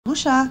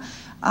siya.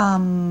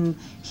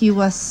 He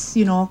was,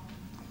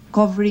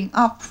 covering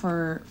up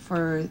for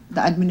the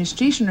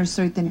administration or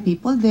certain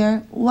people there.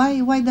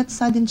 Why that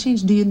sudden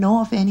change? Do you know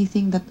of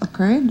anything that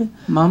occurred?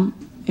 Ma'am,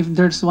 if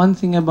there's one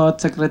thing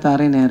about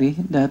Secretary Neri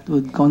that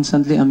would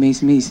constantly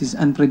amaze me is his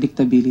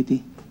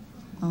unpredictability.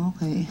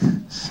 Okay.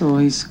 So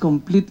he's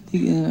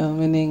completely,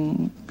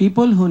 meaning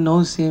people who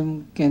knows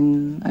him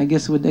can, I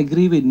guess, would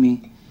agree with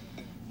me.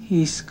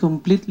 He's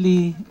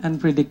completely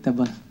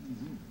unpredictable.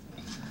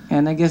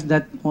 And I guess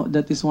that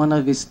is one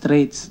of his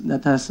traits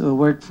that has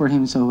worked for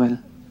him so well.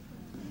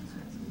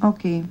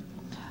 Okay.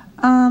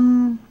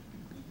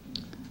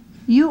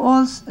 You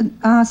also,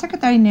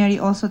 Secretary Neri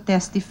also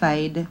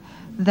testified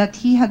that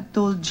he had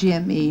told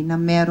GMA na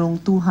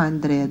merong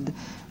 200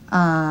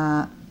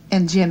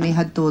 and GMA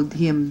had told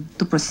him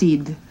to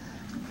proceed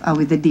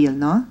with the deal,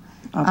 no?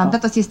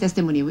 That was his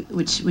testimony,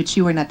 which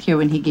you were not here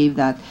when he gave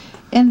that.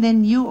 And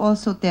then you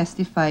also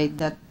testified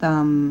that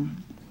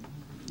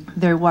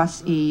there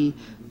was a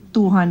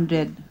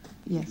 200,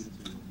 yes.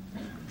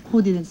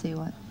 Who didn't say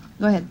what?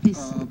 Go ahead, please.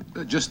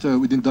 Just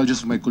with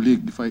indulgence of my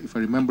colleague, if I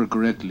remember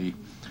correctly,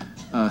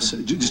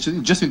 just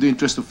in the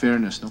interest of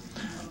fairness, no?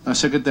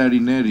 Secretary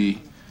Neri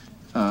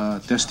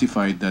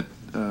testified that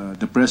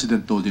the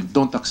president told him,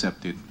 don't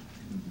accept it.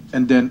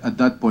 And then at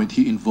that point,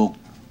 he invoked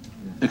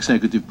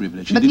executive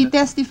privilege. But he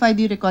testified,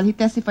 do you recall, he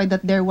testified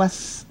that there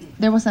was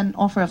an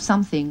offer of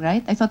something,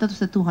 right? I thought that was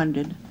the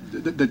 200.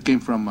 That came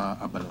from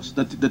Abalos,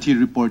 that he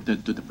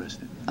reported to the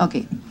president.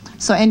 Okay.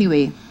 So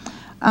anyway,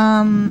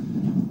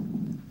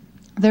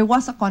 there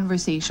was a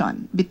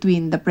conversation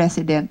between the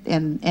president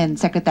and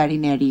Secretary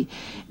Neri.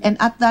 And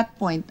at that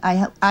point, I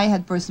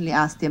had personally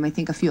asked him, I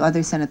think a few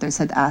other senators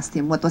had asked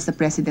him, what was the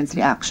president's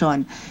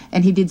reaction?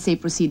 And he did say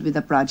proceed with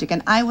the project.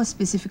 And I was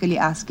specifically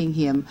asking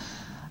him,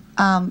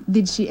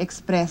 did she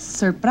express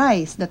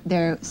surprise that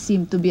there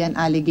seemed to be an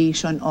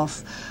allegation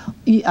of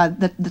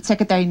that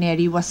Secretary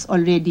Neri was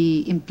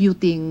already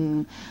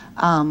imputing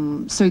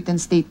certain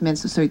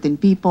statements to certain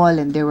people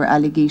and there were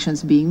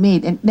allegations being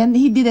made? And then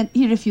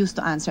he refused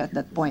to answer at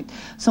that point.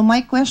 So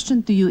my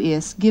question to you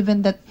is,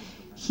 given that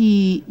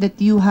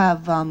you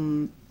have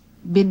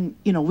been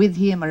with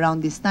him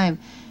around this time,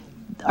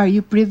 are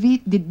you privy?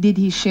 Did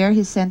he share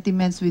his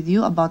sentiments with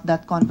you about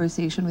that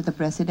conversation with the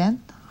president?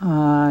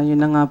 Yun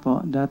na nga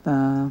po, that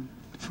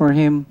for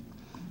him,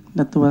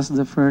 that was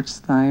the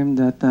first time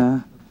that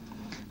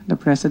the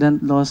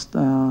president lost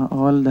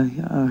all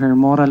her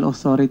moral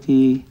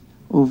authority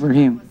over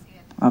him.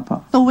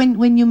 Apo. So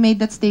when you made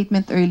that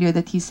statement earlier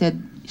that he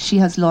said she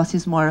has lost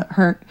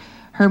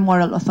her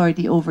moral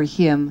authority over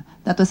him,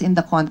 that was in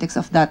the context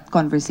of that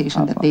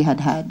conversation that they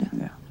had.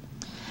 Yeah.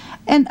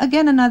 And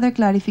again, another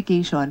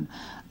clarification.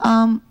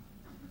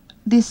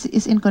 This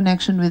is in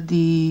connection with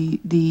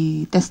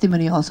the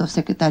testimony also of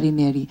Secretary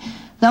Neri.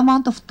 The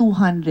amount of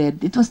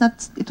 200, it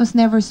was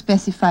never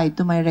specified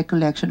to my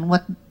recollection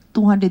what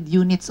 200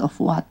 units of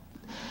what.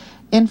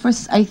 And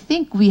first, I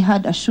think we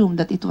had assumed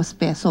that it was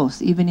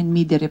pesos, even in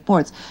media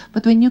reports.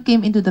 But when you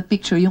came into the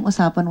picture, yung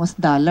usapan was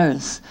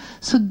dollars.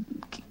 So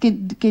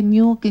can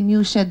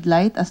you shed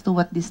light as to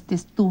what this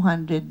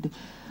 200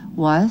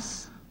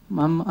 was?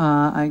 Ma'am,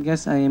 I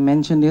guess I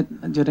mentioned it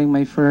during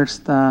my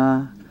first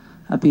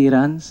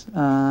appearance.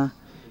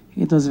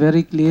 It was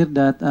very clear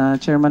that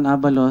Chairman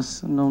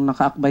Abalos, nung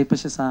nakaakbay pa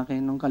siya sa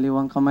akin, nung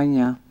kaliwang kamay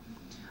niya,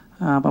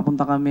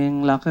 papunta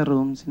kaming locker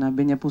room,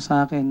 sinabi niya po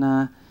sa akin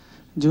na,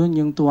 Jun,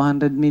 yung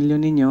 200 million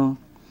ninyo,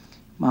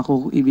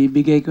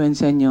 ibibigay ko yan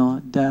sa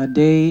inyo the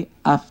day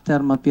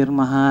after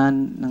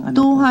mapirmahan ng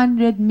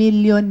 200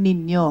 million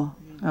ninyo?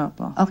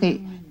 Opo.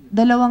 Okay.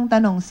 Dalawang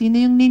tanong, sino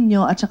yung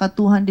ninyo at saka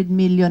 200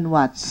 million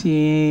what?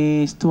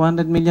 Si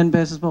 200 million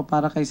pesos po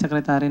para kay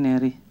Secretary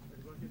Neri.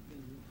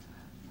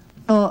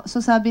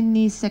 So sabi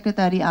ni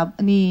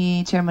ni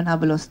Chairman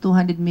Abalos,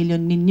 200 million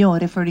ninyo,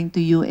 referring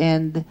to you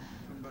and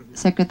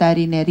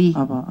Secretary Neri.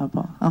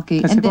 Apo. Okay.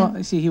 Kasi and po,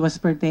 then, he was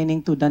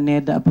pertaining to the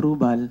NEDA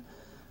approval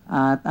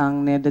at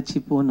ang NEDA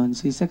chief po nun,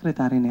 si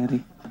Secretary Neri.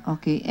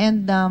 Okay.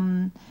 And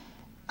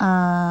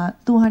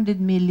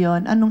 200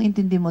 million, anong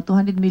intindi mo?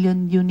 200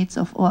 million units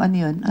of, ano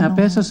yun?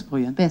 Pesos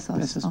po yan. Pesos.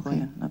 Pesos okay. po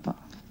yan. Apo.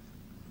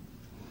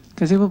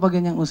 Kasi po pag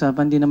ganyang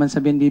usapan, di naman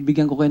sabihin,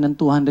 bibigyan ko kayo ng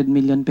 200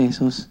 million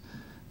pesos.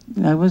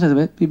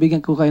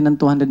 Bibigyan ko kayo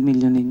ng 200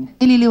 million ninyo.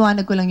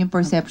 Ililiwanag ko lang yung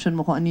perception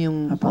mo kung ano yung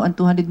kung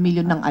 200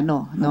 million ng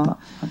ano, no?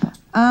 Apo.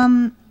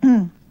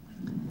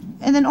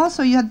 And then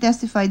also you had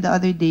testified the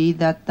other day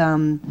that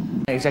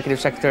Executive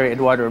Secretary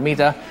Eduardo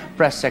Ermita,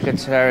 Press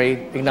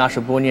Secretary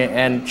Ignacio Buña,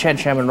 and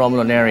Chairman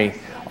Romulo Neri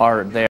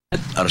are there.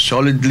 Are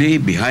solidly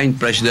behind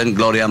President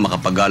Gloria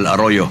Macapagal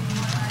Arroyo.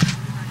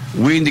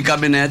 We in the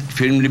cabinet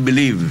firmly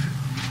believe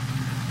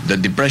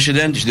that the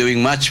president is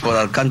doing much for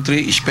our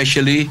country,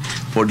 especially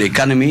for the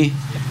economy,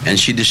 and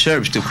she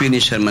deserves to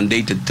finish her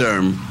mandated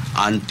term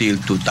until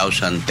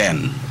 2010.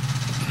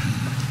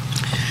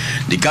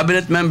 The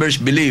cabinet members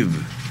believe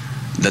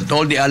that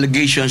all the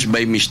allegations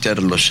by Mr.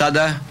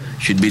 Lozada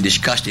should be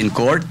discussed in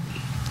court,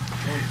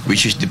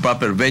 which is the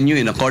proper venue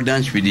in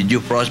accordance with the due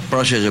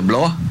process of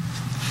law.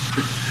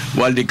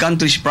 While the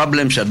country's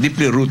problems are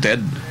deeply rooted,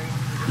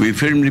 we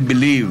firmly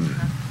believe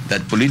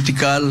that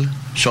political,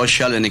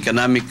 social, and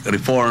economic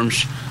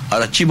reforms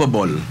are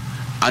achievable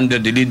under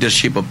the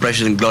leadership of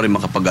President Gloria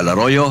Macapagal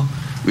Arroyo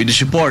with the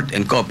support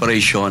and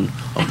cooperation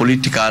of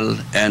political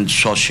and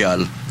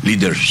social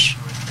leaders.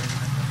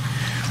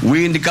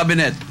 We in the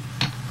Cabinet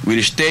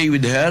will stay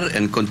with her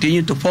and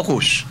continue to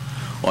focus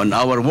on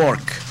our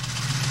work.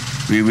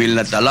 We will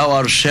not allow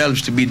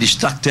ourselves to be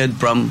distracted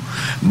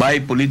by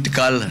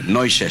political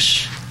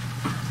noises.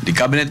 The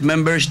Cabinet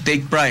members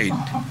take pride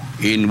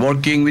in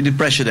working with the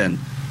President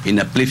in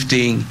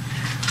uplifting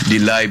the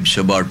lives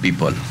of our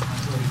people.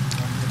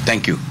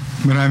 Thank you.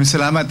 Maraming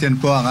salamat. Yan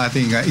po ang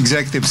ating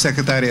Executive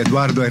Secretary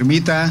Eduardo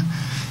Ermita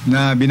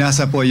na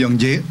binasa po yung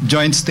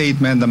joint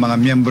statement ng mga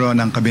miyembro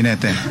ng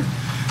kabinete.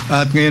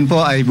 At ngayon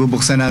po ay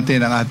bubuksan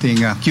natin ang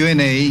ating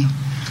Q&A.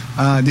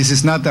 This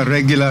is not a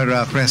regular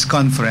press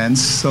conference,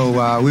 so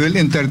we will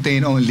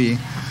entertain only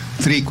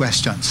 3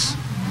 questions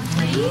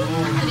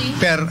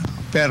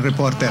per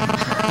reporter.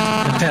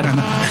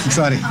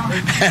 Sorry.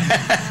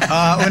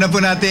 Una po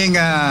nating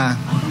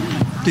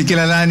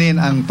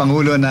kikilalanin ang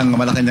Pangulo ng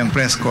Malacanang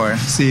Press Corps,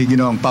 si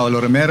Ginoong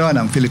Paulo Romero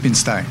ng Philippine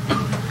Star.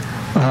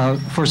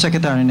 For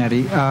Secretary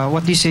Neri,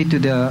 what do you say to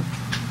the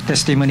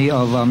testimony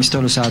of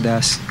Mr. Lozada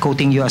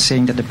quoting you as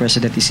saying that the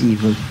President is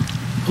evil?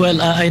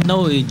 Well, I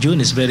know Jun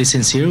is very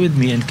sincere with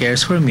me and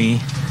cares for me,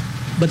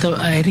 but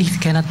I really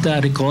cannot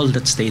recall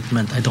that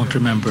statement. I don't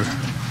remember.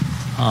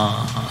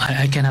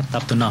 I cannot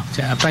up to now.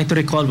 I'm trying to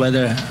recall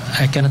whether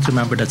I cannot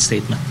remember that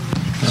statement.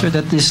 So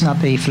that is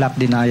not a flap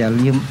denial.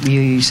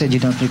 You said you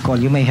don't recall.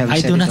 You may have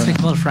said I do it not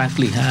recall,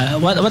 frankly.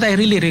 What I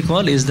really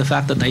recall is the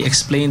fact that I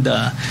explained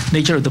the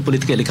nature of the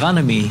political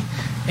economy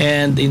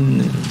and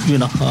in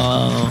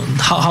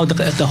how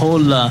the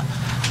whole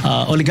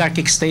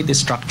oligarchic state is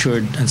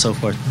structured and so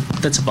forth.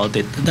 That's about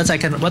it.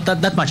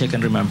 That much I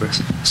can remember.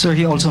 Sir,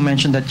 he also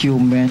mentioned that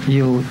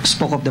you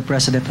spoke of the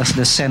President as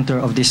the center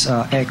of this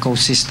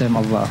ecosystem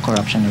of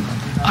corruption.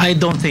 I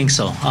don't think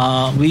so.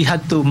 We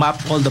had to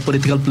map all the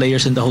political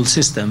players in the whole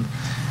system,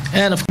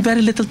 and of course,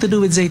 very little to do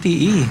with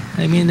ZTE.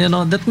 I mean,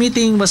 that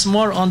meeting was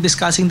more on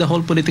discussing the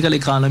whole political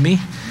economy,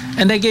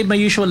 and I gave my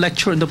usual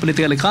lecture on the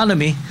political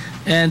economy,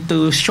 and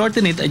to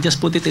shorten it, I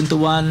just put it into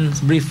one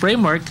brief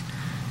framework.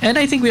 And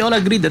I think we all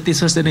agreed that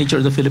this was the nature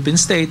of the Philippine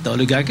state, the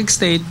oligarchic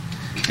state,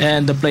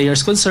 and the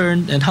players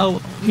concerned, and how,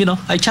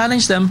 I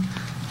challenged them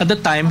at the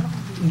time,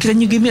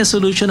 can you give me a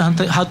solution on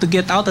how to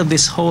get out of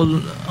this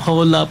whole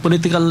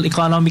political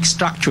economic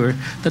structure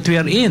that we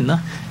are in?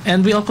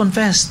 And we all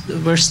confessed,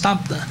 we're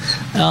stumped.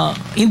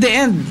 In the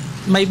end,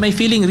 my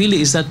feeling really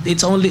is that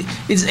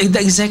the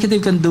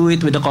executive can do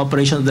it with the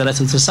cooperation of the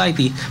rest of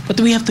society, but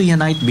we have to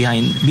unite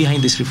behind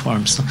these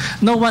reforms.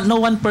 No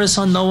one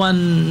person, no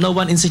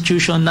one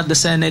institution, not the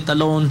Senate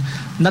alone,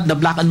 not the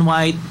black and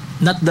white,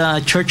 not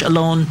the church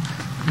alone,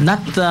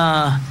 not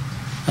the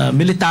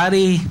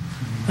military.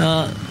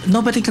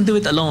 Nobody can do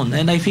it alone,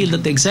 and I feel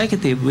that the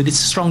executive, with its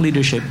strong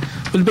leadership,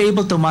 will be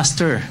able to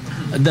muster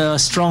the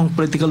strong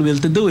political will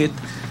to do it.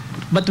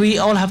 But we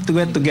all have to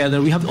get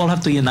together. We all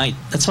have to unite.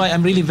 That's why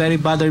I'm really very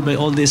bothered by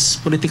all this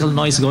political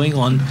noise going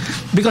on,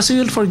 because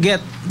we will forget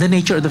the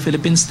nature of the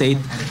Philippine state,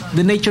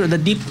 the nature of the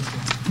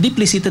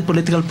deeply seated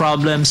political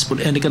problems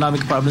and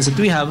economic problems that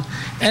we have,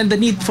 and the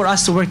need for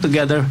us to work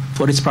together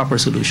for its proper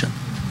solution.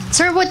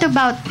 Sir, what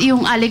about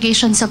yung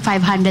allegations of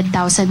 500,000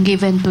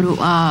 given to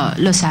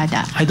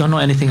Lozada? I don't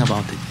know anything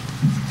about it.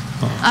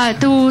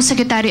 To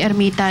Secretary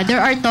Ermita,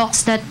 there are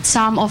talks that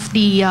some of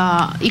the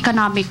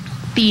economic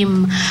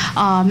team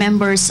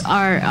members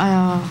are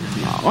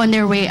on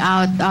their way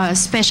out.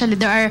 Especially,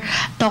 there are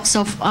talks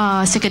of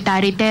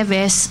Secretary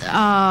Teves.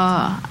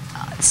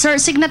 Sir,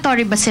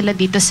 signatory ba sila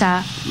dito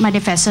sa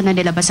manifesto na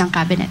nilabas ang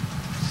cabinet?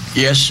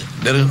 Yes,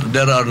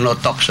 there are no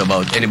talks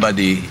about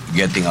anybody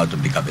getting out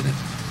of the cabinet.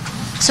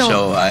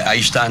 So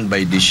I stand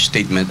by this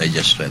statement I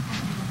just read.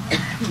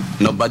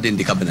 Nobody in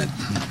the cabinet.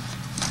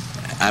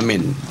 I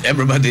mean,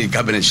 everybody in the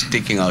cabinet is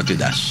sticking out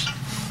with us.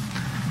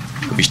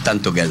 We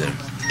stand together.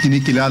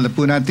 Kinikilala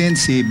po natin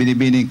si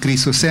Binibining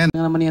Crisosen.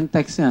 Naman yung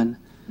text yan.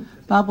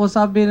 Tapos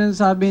sabi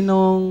sa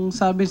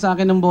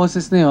akin ng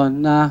boses na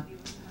yon na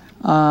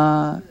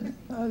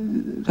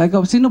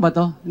sino ba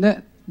to? Hindi,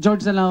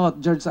 George na lang ako.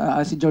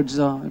 Si George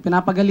to.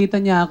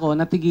 Pinapagalitan niya ako,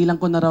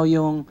 natigilan ko na raw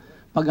yung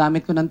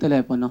paggamit ko ng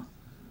telepono.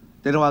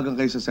 Tinawagan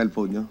kayo sa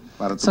cellphone nyo?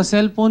 Sa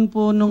cellphone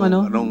po nung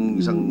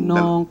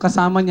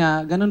kasama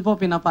niya, ganun po,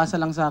 pinapasa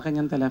lang sa akin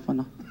yung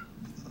telepono.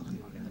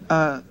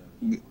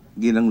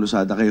 Ginang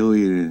Lozada, kayo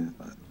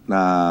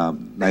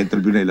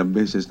na-interview na ilang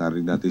beses,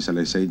 narinig natin sa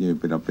sa inyo, yung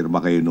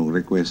pinapirma kayo nung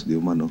request, di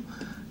umano.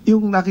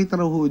 Yung nakita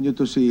na ho nyo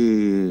to si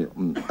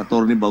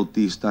Attorney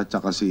Bautista at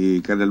si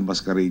Colonel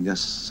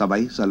Mascareñas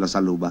sabay sa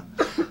Lasaluba?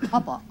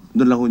 Opo.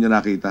 Doon lang ho nyo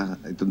nakita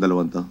itong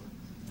dalawang to?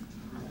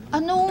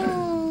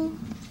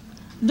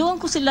 Doon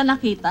ko sila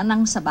nakita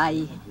ng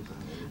sabay.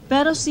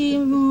 Pero si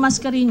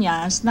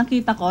Mascareñas,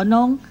 nakita ko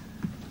nung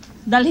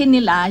dalhin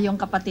nila yung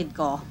kapatid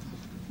ko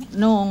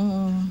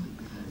nung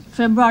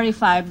February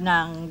 5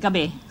 ng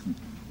gabi.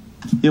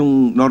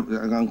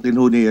 Ang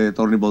kinuha ni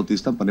Atty.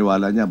 Bautista,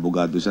 paniwala niya,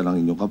 abogado siya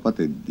ng inyong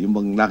kapatid. Yung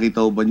bang nakita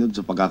ho ba niyo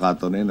sa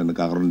pagkakataon na yun na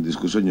nagkakaroon ng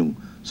diskusyon yung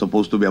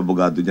supposed to be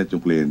abogado niya at yung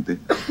kliyente?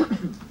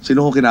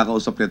 Sino ho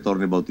kinakausap ni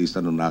Atty.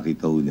 Bautista nung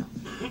nakita ho niya?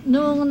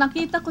 Nung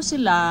nakita ko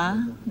sila,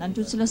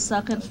 nandun sila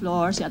sa second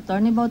floor, si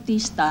Atty.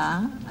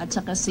 Bautista at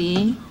saka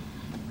si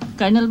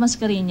Colonel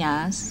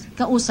Mascareñas,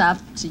 kausap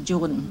si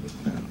Jun.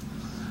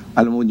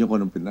 Alam mo niyo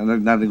kung anong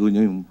narinig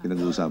niyo yung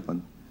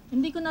pinag-uusapan?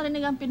 Hindi ko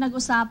narinig ang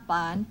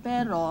pinag-usapan,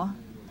 pero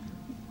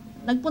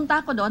nagpunta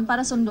ako doon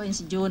para sunduin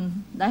si Jun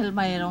dahil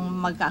mayroong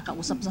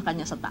magkakausap sa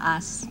kanya sa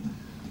taas.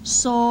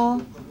 So,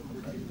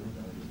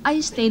 I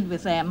stayed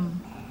with them.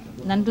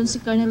 Nandun si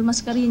Colonel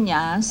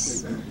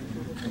Mascareñas,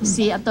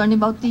 si Atty.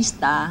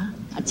 Bautista,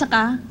 at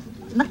saka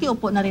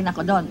nakiupo na rin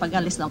ako doon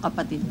pag-alis ng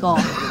kapatid ko.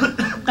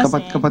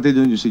 Kasi, kapatid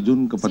yun si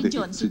Jun?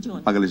 Si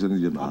Jun. Pag-alis ni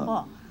Jun?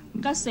 Opo.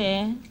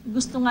 Kasi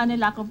gusto nga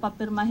nila akong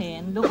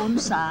papirmahin doon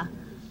sa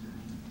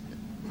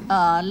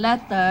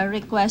letter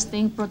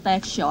requesting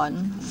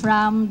protection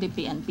from the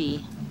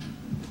PNP.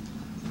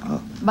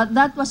 But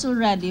that was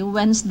already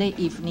Wednesday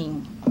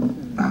evening.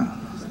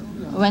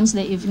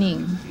 Wednesday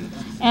evening.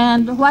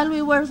 And while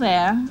we were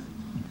there,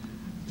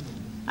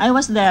 I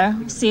was there,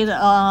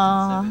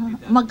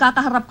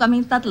 magkakaharap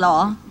kaming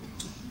tatlo,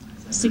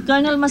 si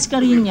Colonel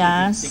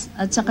Mascareñas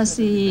at saka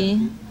si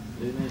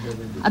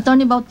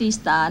Atty.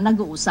 Bautista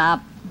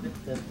nag-uusap.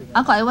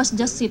 Ako, I was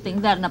just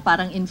sitting there na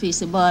parang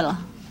invisible.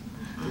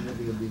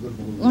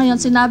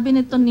 Ngayon, sinabi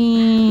nito ni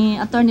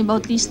Atty.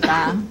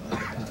 Bautista,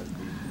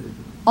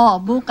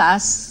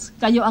 bukas,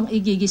 kayo ang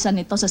igigisa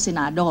nito sa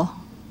Senado.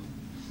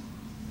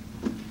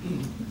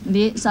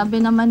 Hindi, sabi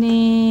naman ni,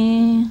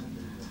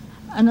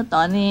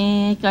 ni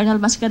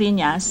Colonel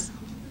Mascareñas,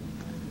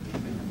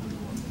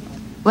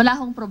 wala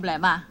akong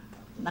problema.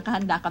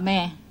 Nakahanda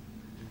kami.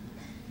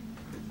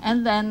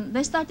 And then,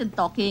 they started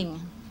talking.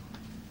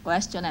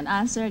 Question and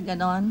answer,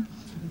 ganon.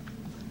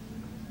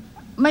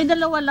 May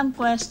dalawa lang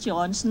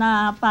questions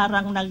na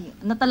parang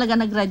na talaga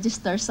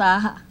nag-register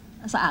sa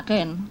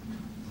akin.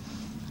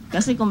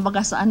 Kasi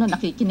kumbaga sa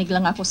nakikinig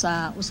lang ako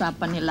sa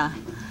usapan nila.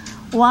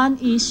 One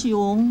is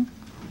yung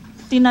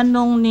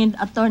tinanong ni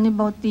Atty.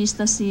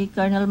 Bautista si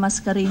Colonel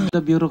Mascareñas. The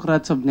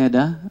bureaucrats of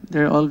NEDA,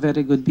 they're all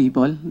very good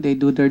people. They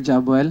do their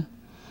job well.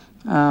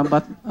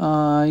 But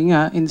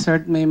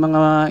may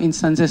mga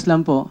instances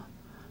lang po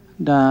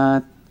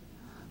that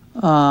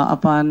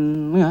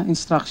upon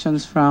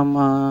instructions from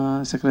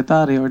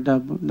secretary or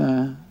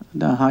the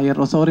higher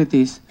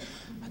authorities,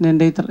 and then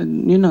they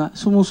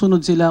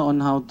sumusunod sila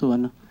on how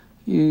to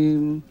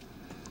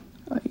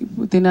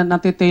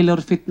tailor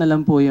fit na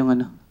lang po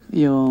yung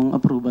yung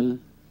approval.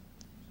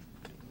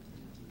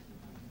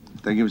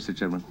 Thank you, Mr.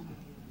 Chairman.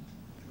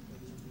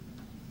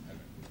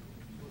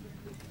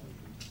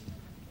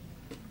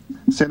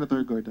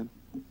 Senator Gordon.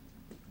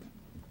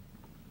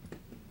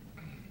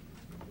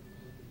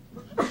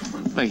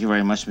 Thank you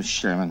very much,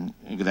 Mr. Chairman.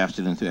 Good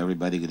afternoon to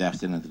everybody. Good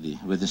afternoon to the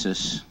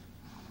witnesses.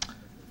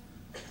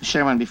 Mr.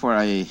 Chairman, before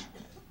I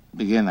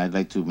begin, I'd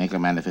like to make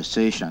a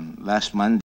manifestation. Last Monday,